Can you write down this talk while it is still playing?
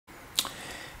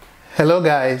Hello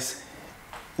guys,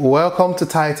 welcome to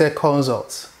TiTech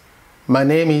Consults. My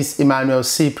name is Emmanuel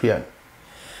Cyprian.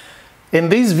 In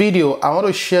this video, I want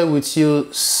to share with you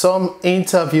some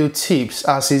interview tips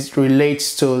as it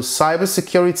relates to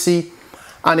cybersecurity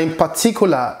and in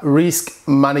particular risk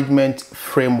management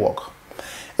framework.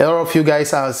 A lot of you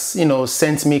guys have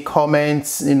sent me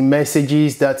comments and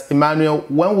messages that Emmanuel,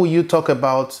 when will you talk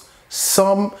about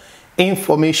some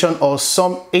information or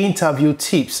some interview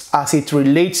tips as it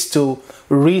relates to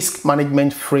risk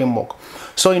management framework?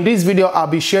 So in this video, I'll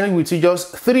be sharing with you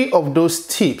just 3 of those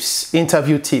tips,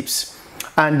 interview tips.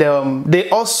 And they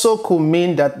also could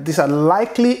mean that these are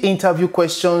likely interview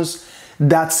questions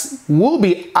that will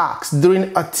be asked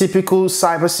during a typical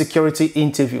cybersecurity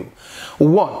interview.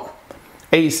 One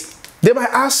is they might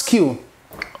ask you,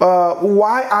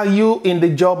 why are you in the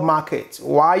job market?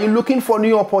 Why are you looking for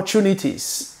new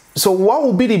opportunities? So what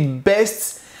would be the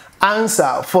best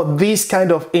answer for this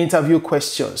kind of interview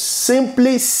questions?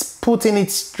 Simply putting it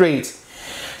straight.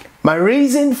 My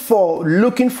reason for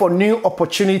looking for new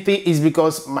opportunity is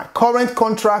because my current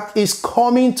contract is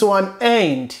coming to an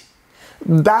end.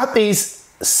 That is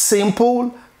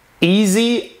simple,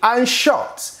 easy, and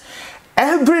short.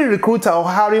 Every recruiter or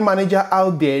hiring manager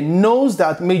out there knows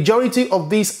that majority of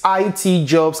these IT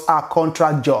jobs are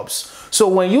contract jobs. So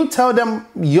when you tell them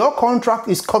your contract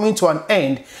is coming to an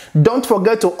end, don't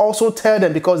forget to also tell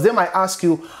them, because they might ask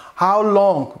you, how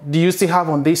long do you still have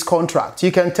on this contract?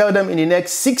 You can tell them in the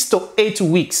next 6 to 8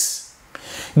 weeks.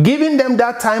 Giving them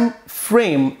that time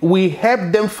frame will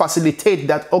help them facilitate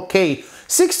that, okay,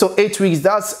 6 to 8 weeks,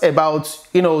 that's about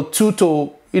 2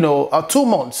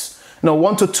 months.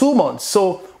 1 to 2 months.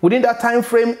 So within that time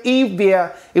frame, if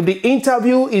the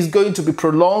interview is going to be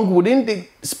prolonged, within the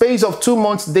space of 2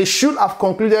 months, they should have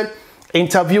concluded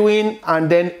interviewing and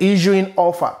then issuing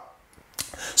offer.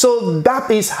 So that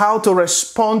is how to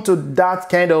respond to that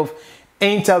kind of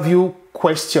interview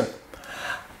question.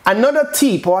 Another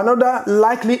tip or another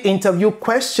likely interview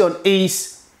question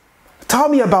is, tell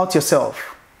me about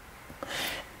yourself.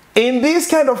 In this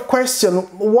kind of question,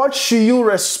 what should you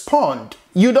respond?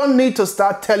 You don't need to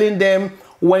start telling them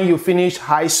when you finish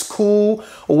high school,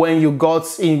 when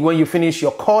you finish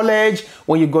your college,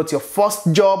 when you got your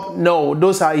first job. No,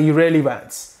 those are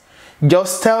irrelevant.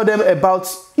 Just tell them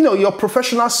about your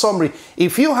professional summary.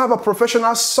 If you have a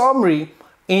professional summary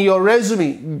in your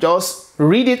resume, just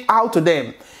read it out to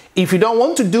them. If you don't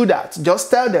want to do that, just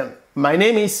tell them, my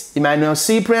name is Emmanuel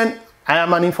Cyprian. I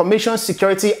am an information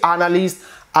security analyst.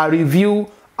 I review,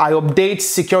 I update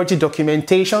security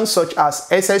documentation such as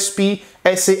SSP,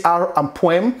 SAR, and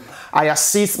POEM. I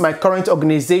assist my current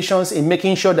organizations in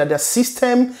making sure that the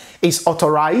system is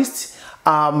authorized.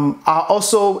 I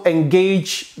also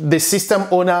engage the system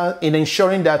owner in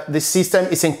ensuring that the system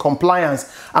is in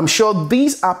compliance. I'm sure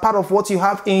these are part of what you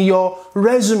have in your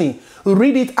resume.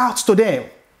 Read it out to them.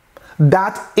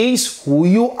 That is who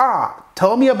you are.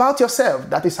 Tell me about yourself.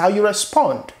 That is how you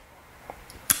respond.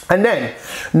 And then,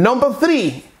 number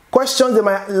 3, questions they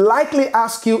might likely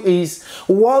ask you is,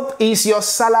 what is your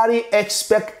salary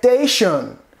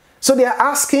expectation? So they are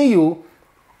asking you,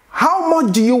 how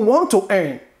much do you want to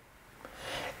earn?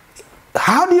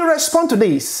 How do you respond to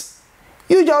this?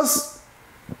 You just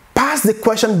pass the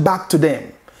question back to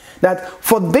them. That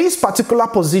for this particular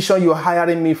position you're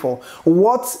hiring me for,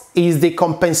 what is the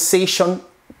compensation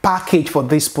package for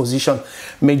this position?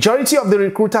 Majority of the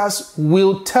recruiters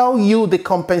will tell you the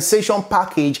compensation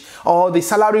package or the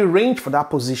salary range for that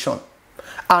position.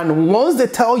 And once they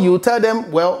tell you, tell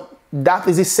them, well, that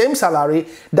is the same salary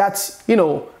that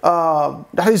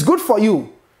that is good for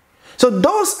you. So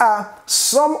those are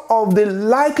some of the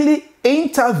likely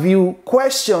interview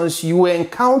questions you will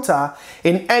encounter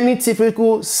in any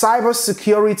typical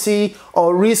cybersecurity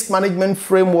or risk management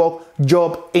framework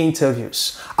job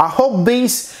interviews. I hope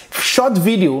this short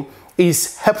video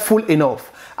is helpful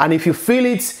enough. And if you feel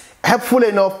it's helpful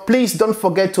enough, please don't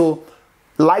forget to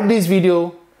like this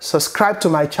video, subscribe to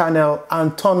my channel,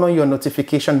 and turn on your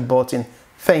notification button.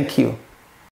 Thank you.